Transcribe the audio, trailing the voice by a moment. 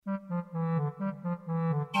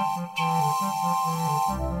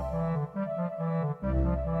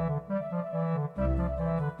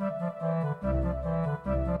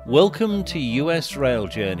Welcome to US Rail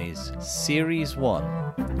Journeys, Series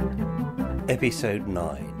 1. Episode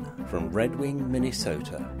 9, from Red Wing,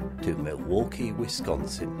 Minnesota to Milwaukee,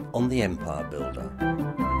 Wisconsin, on the Empire Builder.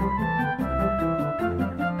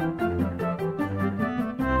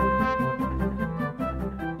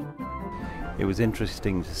 It was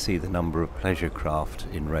interesting to see the number of pleasure craft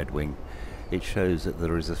in Red Wing. It shows that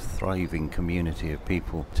there is a thriving community of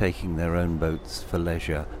people taking their own boats for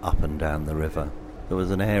leisure up and down the river. There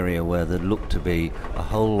was an area where there looked to be a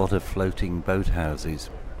whole lot of floating boathouses.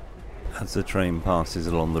 As the train passes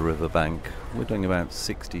along the riverbank, we're doing about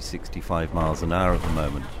 60-65 miles an hour at the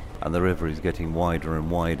moment, and the river is getting wider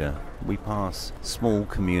and wider. We pass small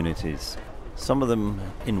communities, some of them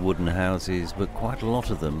in wooden houses, but quite a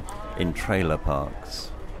lot of them in trailer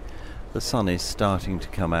parks. The sun is starting to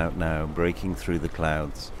come out now, breaking through the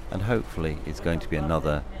clouds, and hopefully it's going to be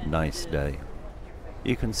another nice day.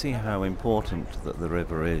 You can see how important that the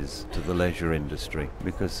river is to the leisure industry,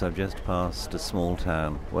 because I've just passed a small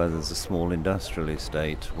town where there's a small industrial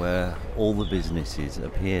estate where all the businesses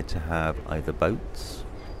appear to have either boats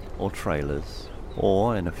or trailers,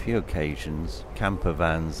 or in a few occasions camper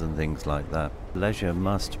vans and things like that. Leisure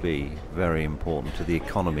must be very important to the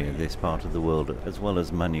economy of this part of the world, as well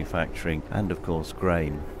as manufacturing and of course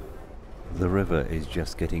grain. The river is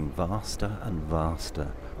just getting vaster and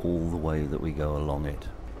vaster all the way that we go along it.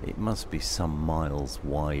 It must be some miles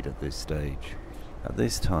wide at this stage. At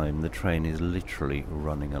this time the train is literally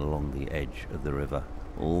running along the edge of the river.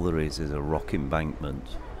 All there is a rock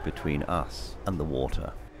embankment between us and the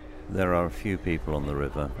water. There are a few people on the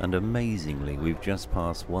river, and amazingly we've just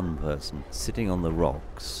passed one person sitting on the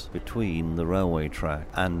rocks between the railway track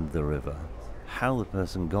and the river. How the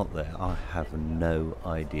person got there, I have no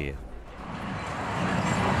idea.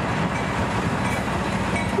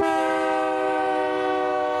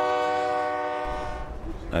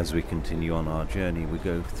 As we continue on our journey, we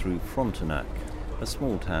go through Frontenac, a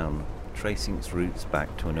small town tracing its roots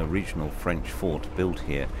back to an original French fort built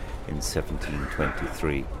here in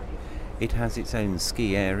 1723. It has its own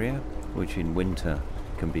ski area, which in winter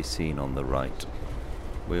can be seen on the right.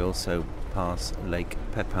 We also pass Lake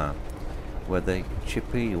Pepin, where the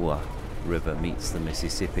Chippewa River meets the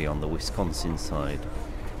Mississippi on the Wisconsin side.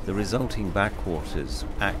 The resulting backwaters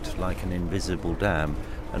act like an invisible dam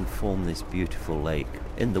and form this beautiful lake.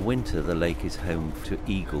 In the winter, the lake is home to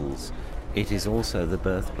eagles. It is also the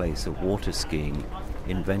birthplace of water skiing,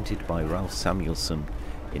 invented by Ralph Samuelson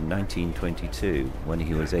in 1922 when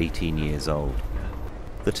he was 18 years old.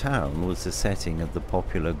 The town was the setting of the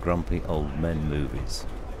popular Grumpy Old Men movies.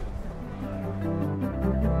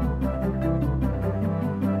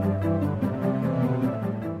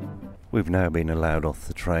 We've now been allowed off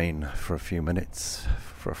the train for a few minutes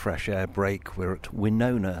for a fresh air break. We're at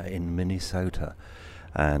Winona in Minnesota,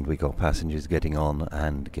 and we got passengers getting on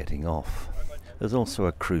and getting off. There's also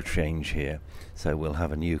a crew change here, so we'll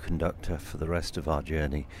have a new conductor for the rest of our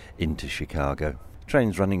journey into Chicago.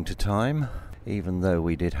 Train's running to time, even though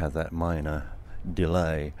we did have that minor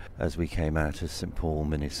delay as we came out of St. Paul,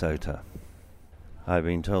 Minnesota. I've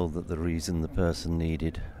been told that the reason the person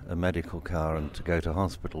needed a medical car and to go to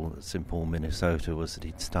hospital at St. Paul, Minnesota was that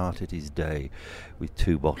he'd started his day with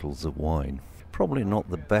 2 bottles of wine. Probably not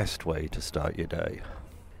the best way to start your day.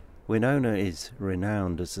 Winona is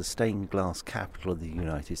renowned as the stained glass capital of the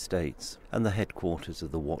United States and the headquarters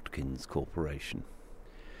of the Watkins Corporation.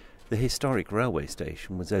 The historic railway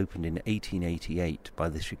station was opened in 1888 by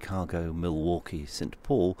the Chicago, Milwaukee, St.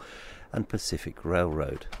 Paul and Pacific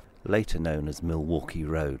Railroad, later known as Milwaukee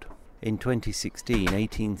Road. In 2016,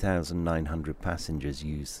 18,900 passengers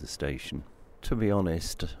used the station. To be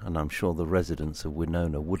honest, and I'm sure the residents of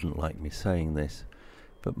Winona wouldn't like me saying this,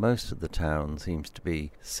 but most of the town seems to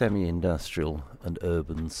be semi-industrial and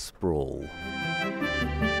urban sprawl.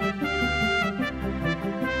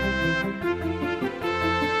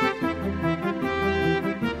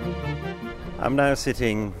 I'm now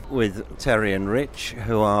sitting with Terry and Rich,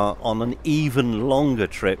 who are on an even longer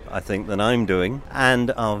trip, I think, than I'm doing,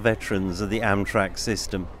 and are veterans of the Amtrak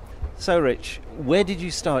system. So, Rich, where did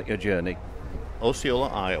you start your journey? Osceola,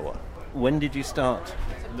 Iowa. When did you start?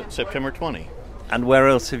 September 20. And where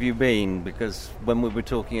else have you been? Because when we were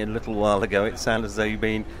talking a little while ago, it sounded as though you've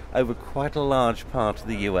been over quite a large part of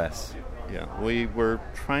the U.S. Yeah, we were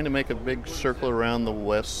trying to make a big circle around the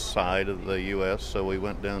west side of the U.S., so we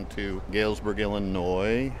went down to Galesburg,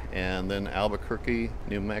 Illinois, and then Albuquerque,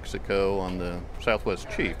 New Mexico on the Southwest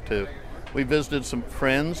Chief. We visited some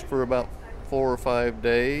friends for about 4 or 5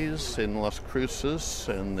 days in Las Cruces,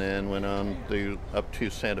 and then went on up to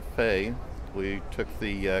Santa Fe. We took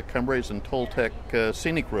the Cumbres and Toltec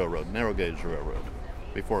Scenic Railroad, narrow gauge railroad,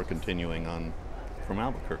 before continuing on from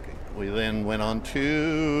Albuquerque. We then went on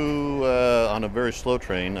on a very slow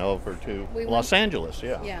train over to Los Angeles.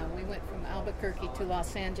 Yeah, we went from Albuquerque to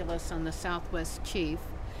Los Angeles on the Southwest Chief.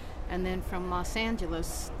 And then from Los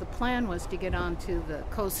Angeles, the plan was to get on to the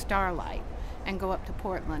Coast Starlight and go up to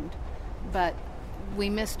Portland. But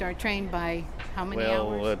we missed our train by how many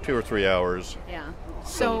hours? Well, 2 or 3 hours. Yeah.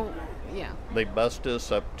 So, yeah. They bussed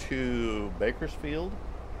us up to Bakersfield,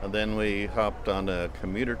 and then we hopped on a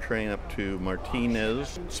commuter train up to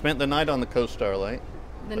Martinez, spent the night on the Coast Starlight.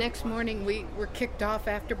 The next morning, we were kicked off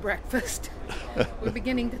after breakfast. We're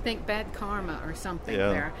beginning to think bad karma or something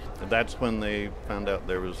there. That's when they found out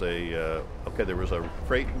there was a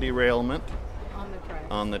freight derailment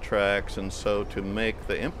on the tracks, and so to make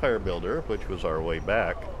the Empire Builder, which was our way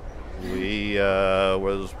back, we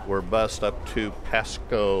were bussed up to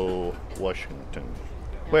Pasco, Washington,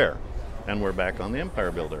 and we're back on the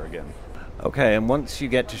Empire Builder again. Okay, and once you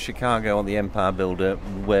get to Chicago on the Empire Builder,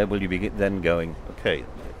 where will you be then going? Okay,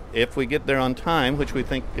 if we get there on time, which we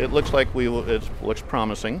think it looks like it looks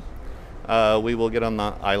promising, we will get on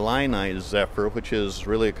the Illini Zephyr, which is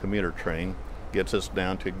really a commuter train. Gets us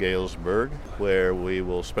down to Galesburg, where we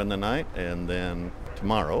will spend the night, and then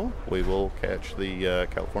tomorrow we will catch the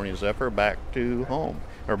California Zephyr back to home,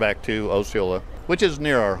 or back to Osceola, which is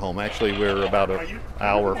near our home. Actually, we're about an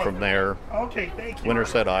hour from there. Okay, thank you.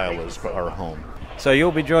 Winterset, Iowa is our home. So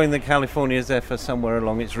you'll be joining the California Zephyr somewhere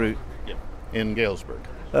along its route? Yep. In Galesburg.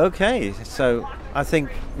 Okay, so I think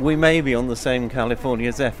we may be on the same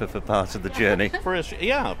California Zephyr for part of the journey. For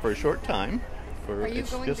a short time. Are you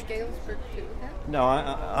going to Galesburg too then? No,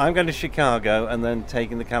 I'm going to Chicago and then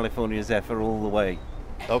taking the California Zephyr all the way.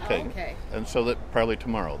 Okay. Okay. And so that probably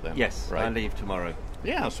tomorrow then. Yes, right? I leave tomorrow.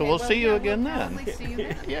 Yeah, so we'll see you again then. We'll see you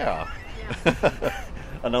then. Yeah.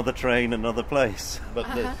 Another train, another place. But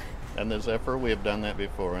the Zephyr, we have done that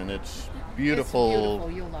before, and it's Beautiful. beautiful. It's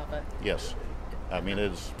beautiful. You'll love it. Yes. I mean,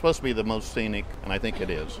 it's supposed to be the most scenic, and I think it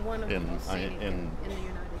is One of the most scenic in the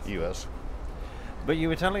United States. U.S. But you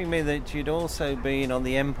were telling me that you'd also been on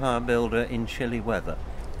the Empire Builder in chilly weather.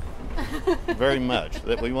 Very much.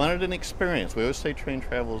 That we wanted an experience. We always say train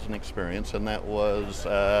travel is an experience, and that was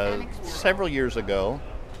several years ago,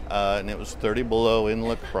 and it was 30 below in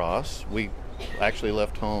La Crosse. We actually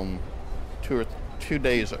left home 2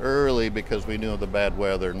 days early because we knew of the bad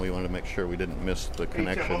weather, and we wanted to make sure we didn't miss the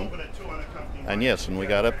connection. And yes, and we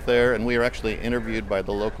got up there, and we were actually interviewed by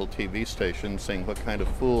the local TV station, saying what kind of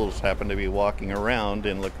fools happened to be walking around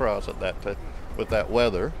in La Crosse at with that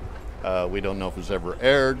weather. We don't know if it was ever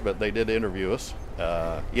aired, but they did interview us.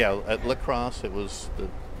 At La Crosse, it was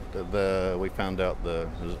we found out the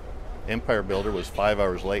Empire Builder was 5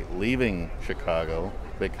 hours late leaving Chicago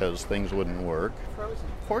because things wouldn't work. Frozen.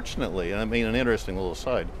 Fortunately, I mean, an interesting little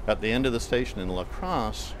aside, at the end of the station in La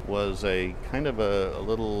Crosse was a kind of a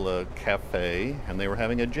little cafe, and they were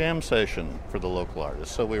having a jam session for the local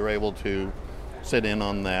artists. So we were able to sit in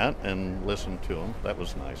on that and listen to them. That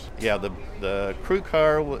was nice. Yeah, the crew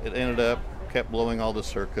car, it ended up, kept blowing all the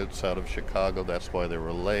circuits out of Chicago. That's why they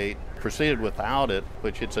were late. Proceeded without it,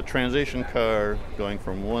 which it's a transition car going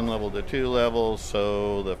from 1 level to 2 levels.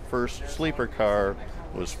 So the first sleeper car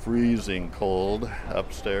was freezing cold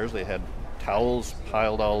upstairs. They had towels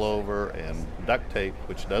piled all over and duct tape,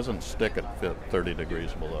 which doesn't stick at 30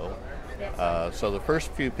 degrees below. So the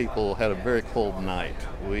first few people had a very cold night.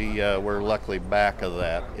 We were luckily back of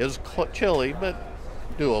that. It was chilly, but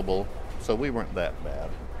doable, so we weren't that bad.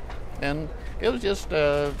 And it was just,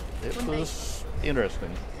 it was interesting.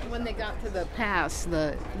 When they got to the pass,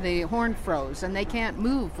 the horn froze, and they can't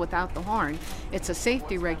move without the horn. It's a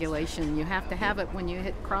safety regulation. You have to have it when you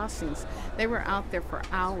hit crossings. They were out there for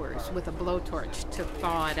hours with a blowtorch to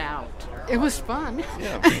thaw it out. It was fun.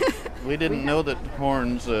 Yeah. We didn't know that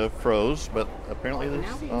horns froze, but apparently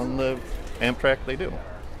on the Amtrak they do.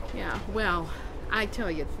 Yeah, well, I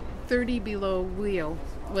tell you, 30 below wheel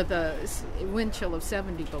with a wind chill of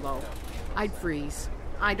 70 below, I'd freeze.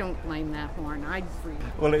 I don't blame that horn. I'd freeze.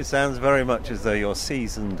 Well, it sounds very much as though you're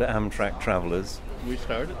seasoned Amtrak travelers.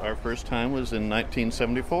 Our first time was in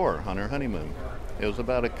 1974 on our honeymoon. It was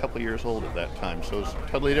about a couple years old at that time, so it was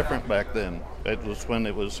totally different back then. It was when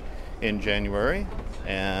it was in January,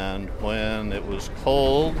 and when it was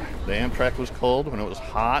cold, the Amtrak was cold. When it was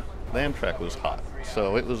hot, the Amtrak was hot.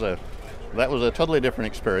 So that was a totally different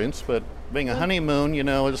experience, but being a honeymoon, it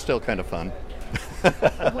was still kind of fun.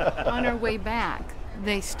 On our way back,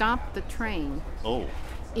 they stopped the train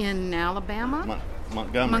in Alabama?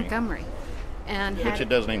 Montgomery. And Which it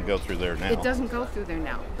doesn't even go through there now. It doesn't go through there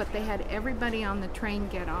now, but they had everybody on the train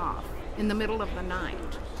get off in the middle of the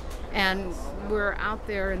night. And we're out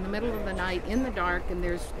there in the middle of the night in the dark, and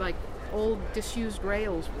there's like old disused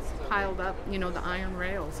rails piled up, the iron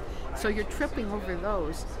rails. So you're tripping over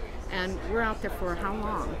those, and we're out there for how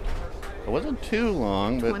long? It wasn't too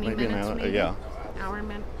long, but 20 maybe minutes, an hour. maybe? Yeah.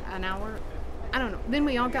 An hour? I don't know. Then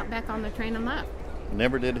we all got back on the train and left.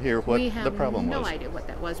 Never did hear what the problem was. We had no idea what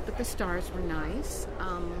that was, but the stars were nice.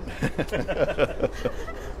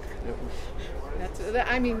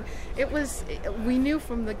 We knew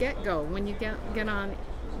from the get-go, when you get on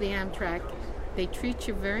the Amtrak, they treat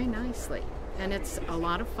you very nicely. And it's a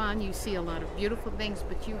lot of fun. You see a lot of beautiful things,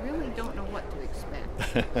 but you really don't know what to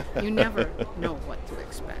expect. You never know what to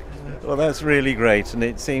expect. Well, that's really great, and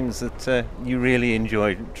it seems that you really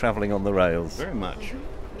enjoy travelling on the rails. Very much.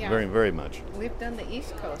 Mm-hmm. Yeah. Very, very much. We've done the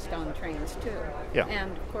East Coast on trains, too. Yeah.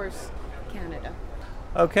 And, of course, Canada.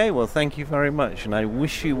 Okay, well, thank you very much, and I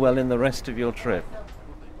wish you well in the rest of your trip.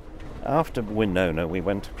 After Winona, we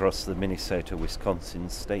went across the Minnesota-Wisconsin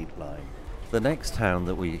state line. The next town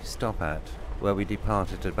that we stop at, where we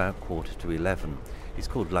departed at about 11:15, is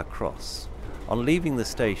called La Crosse. On leaving the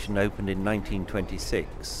station, opened in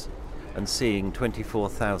 1926, and seeing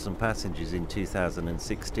 24,000 passengers in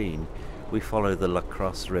 2016, we follow the La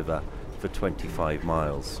Crosse River for 25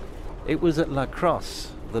 miles. It was at La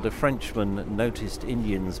Crosse that a Frenchman noticed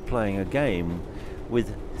Indians playing a game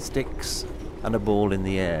with sticks and a ball in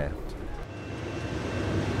the air.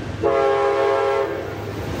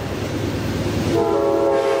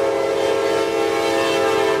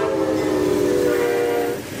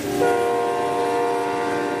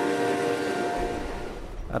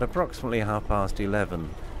 At approximately 11:30,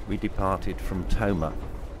 we departed from Tomah.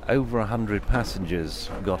 Over 100 passengers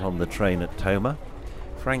got on the train at Tomah.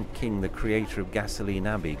 Frank King, the creator of Gasoline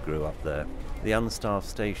Abbey, grew up there. The unstaffed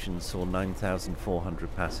station saw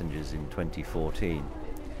 9,400 passengers in 2014.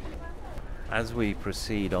 As we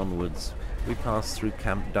proceed onwards, we pass through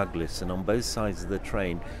Camp Douglas, and on both sides of the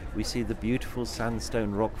train we see the beautiful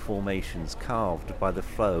sandstone rock formations carved by the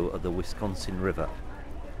flow of the Wisconsin River.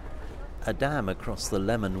 A dam across the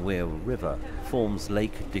Lemon Weir River forms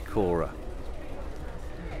Lake Decorah.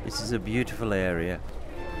 This is a beautiful area.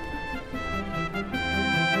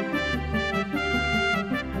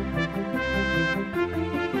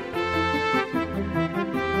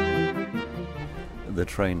 The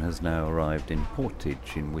train has now arrived in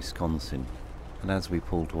Portage in Wisconsin, and as we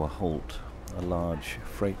pull to a halt, a large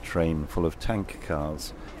freight train full of tank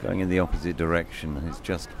cars going in the opposite direction is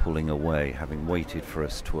just pulling away, having waited for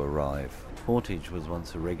us to arrive. Portage was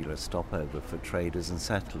once a regular stopover for traders and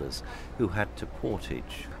settlers who had to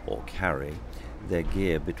portage, or carry, their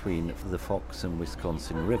gear between the Fox and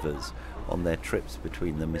Wisconsin rivers on their trips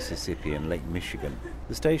between the Mississippi and Lake Michigan.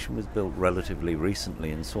 The station was built relatively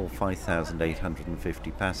recently and saw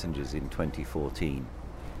 5,850 passengers in 2014.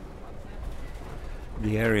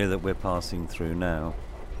 The area that we're passing through now,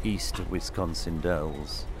 east of Wisconsin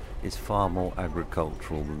Dells, is far more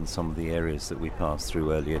agricultural than some of the areas that we passed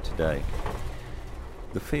through earlier today.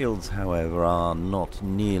 The fields, however, are not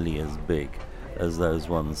nearly as big as those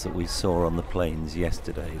ones that we saw on the plains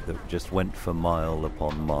yesterday that just went for mile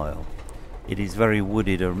upon mile. It is very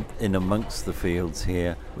wooded in amongst the fields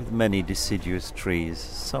here, with many deciduous trees,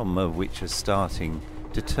 some of which are starting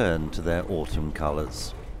to turn to their autumn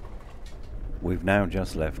colours. We've now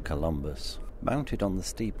just left Columbus. Mounted on the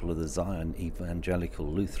steeple of the Zion Evangelical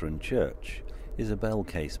Lutheran Church is a bell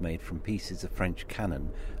case made from pieces of French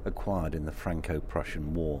cannon acquired in the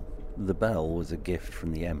Franco-Prussian War. The bell was a gift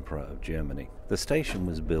from the Emperor of Germany. The station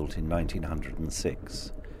was built in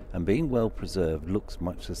 1906, and being well preserved looks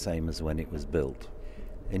much the same as when it was built.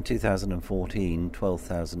 In 2014,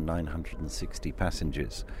 12,960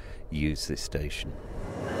 passengers used this station.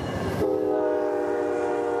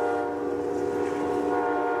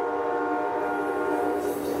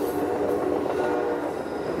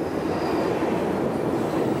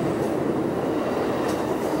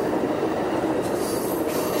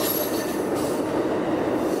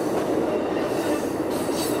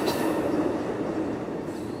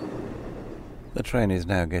 The train is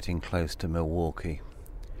now getting close to Milwaukee.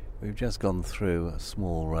 We've just gone through a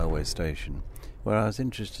small railway station where I was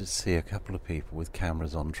interested to see a couple of people with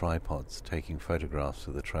cameras on tripods taking photographs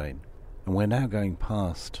of the train. And we're now going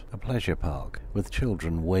past a pleasure park with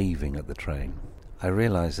children waving at the train. I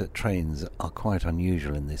realise that trains are quite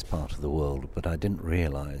unusual in this part of the world, but I didn't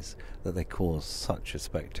realise that they cause such a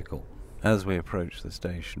spectacle. As we approach the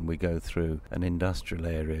station, we go through an industrial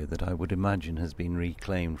area that I would imagine has been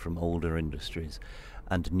reclaimed from older industries,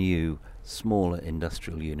 and new, smaller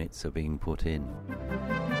industrial units are being put in.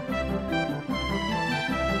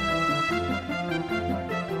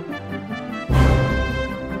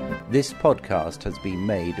 This podcast has been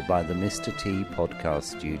made by the Mr. T Podcast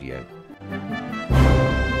Studio.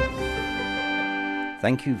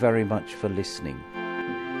 Thank you very much for listening.